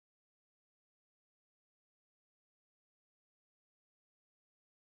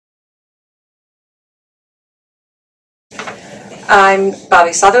I'm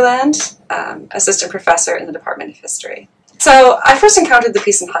Bobbi Sutherland, assistant professor in the Department of History. So I first encountered the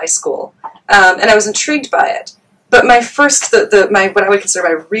piece in high school, and I was intrigued by it. But my first, what I would consider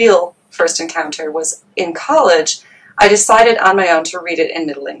my real first encounter was in college. I decided on my own to read it in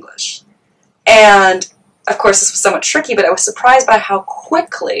Middle English. And of course this was somewhat tricky, but I was surprised by how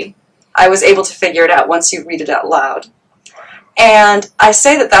quickly I was able to figure it out once you read it out loud. And I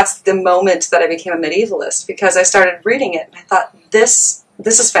say that that's the moment that I became a medievalist, because I started reading it and I thought, this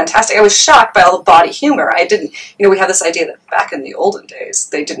is fantastic. I was shocked by all the body humor. We have this idea that back in the olden days,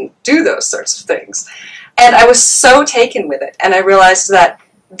 they didn't do those sorts of things. And I was so taken with it, and I realized that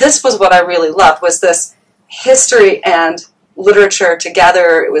this was what I really loved, was this history and literature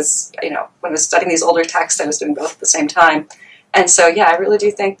together. It was, when I was studying these older texts, I was doing both at the same time. And so, yeah, I really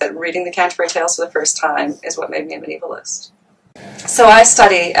do think that reading the Canterbury Tales for the first time is what made me a medievalist. So I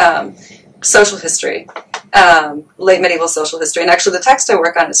study social history, late medieval social history, and actually the text I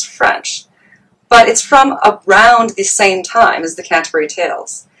work on is French. But it's from around the same time as the Canterbury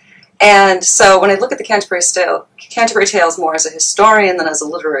Tales. And so when I look at the Canterbury Tales more as a historian than as a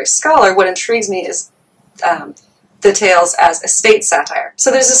literary scholar, what intrigues me is the tales as a state satire. So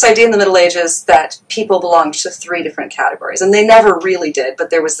there's this idea in the Middle Ages that people belonged to three different categories, and they never really did, but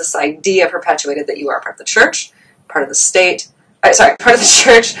there was this idea perpetuated that you are part of the church, part of the state, part of the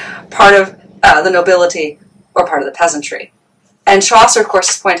church, part of the nobility, or part of the peasantry. And Chaucer, of course,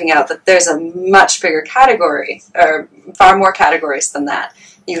 is pointing out that there's a much bigger category, or far more categories than that.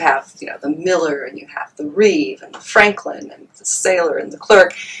 You have, the miller, and you have the reeve, and the franklin, and the sailor, and the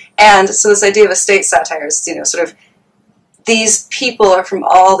clerk. And so this idea of a state satire is, sort of, these people are from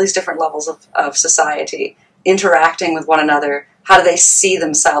all these different levels of society, interacting with one another. How do they see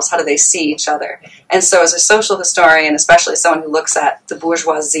themselves? How do they see each other? And so as a social historian, especially someone who looks at the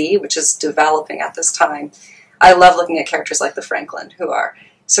bourgeoisie, which is developing at this time, I love looking at characters like the franklin, who are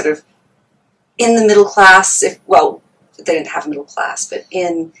sort of in the middle class, they didn't have a middle class, but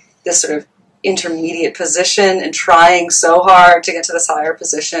in this sort of intermediate position and trying so hard to get to this higher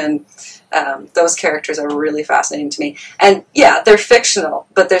position. Those characters are really fascinating to me. And yeah, they're fictional,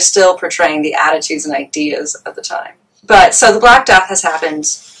 but they're still portraying the attitudes and ideas of the time. But so the Black Death has happened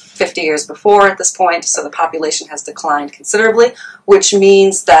 50 years before at this point, so the population has declined considerably, which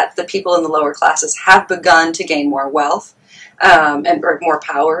means that the people in the lower classes have begun to gain more wealth or more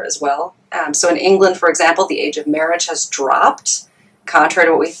power as well. So in England, for example, the age of marriage has dropped. Contrary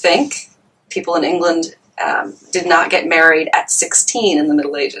to what we think, people in England did not get married at 16 in the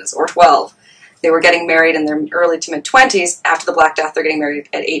Middle Ages, or 12. They were getting married in their early to mid-20s. After the Black Death, they're getting married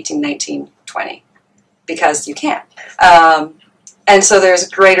at 18, 19, 20. Because you can't. And so there's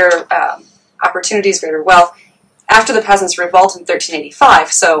greater opportunities, greater wealth. After the Peasants' Revolt in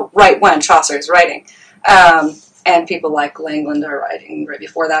 1385, so right when Chaucer is writing, and people like Langland are writing right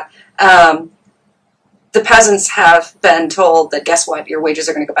before that, the peasants have been told that, guess what, your wages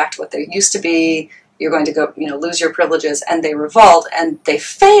are going to go back to what they used to be, you're going to go, lose your privileges, and they revolt, and they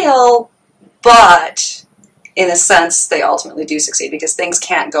fail, but in a sense, they ultimately do succeed, because things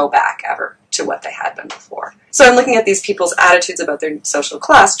can't go back ever to what they had been before. So I'm looking at these people's attitudes about their social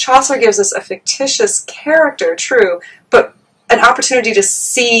class. Chaucer gives us a fictitious character, true, but an opportunity to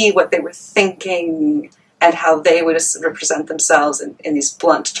see what they were thinking and how they would represent themselves in these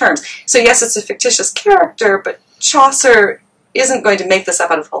blunt terms. So yes, it's a fictitious character, but Chaucer isn't going to make this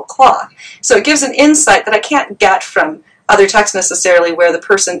up out of whole cloth. So it gives an insight that I can't get from other texts necessarily, where the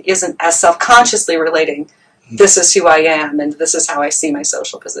person isn't as self-consciously relating, this is who I am, and this is how I see my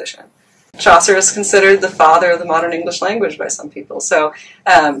social position. Chaucer is considered the father of the modern English language by some people. So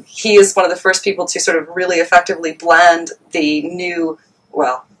he is one of the first people to sort of really effectively blend the new,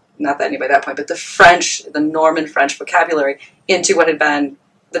 well, not that by that point, but the Norman French vocabulary into what had been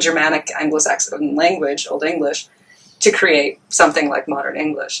the Germanic Anglo-Saxon language, Old English, to create something like modern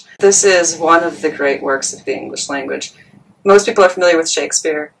English. This is one of the great works of the English language. Most people are familiar with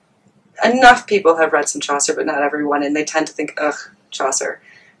Shakespeare. Enough people have read some Chaucer, but not everyone, and they tend to think, ugh, Chaucer.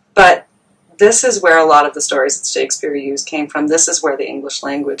 But this is where a lot of the stories that Shakespeare used came from. This is where the English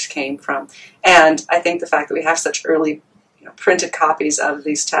language came from. And I think the fact that we have such early printed copies of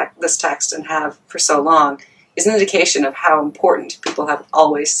this text and have for so long is an indication of how important people have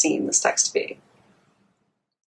always seen this text to be.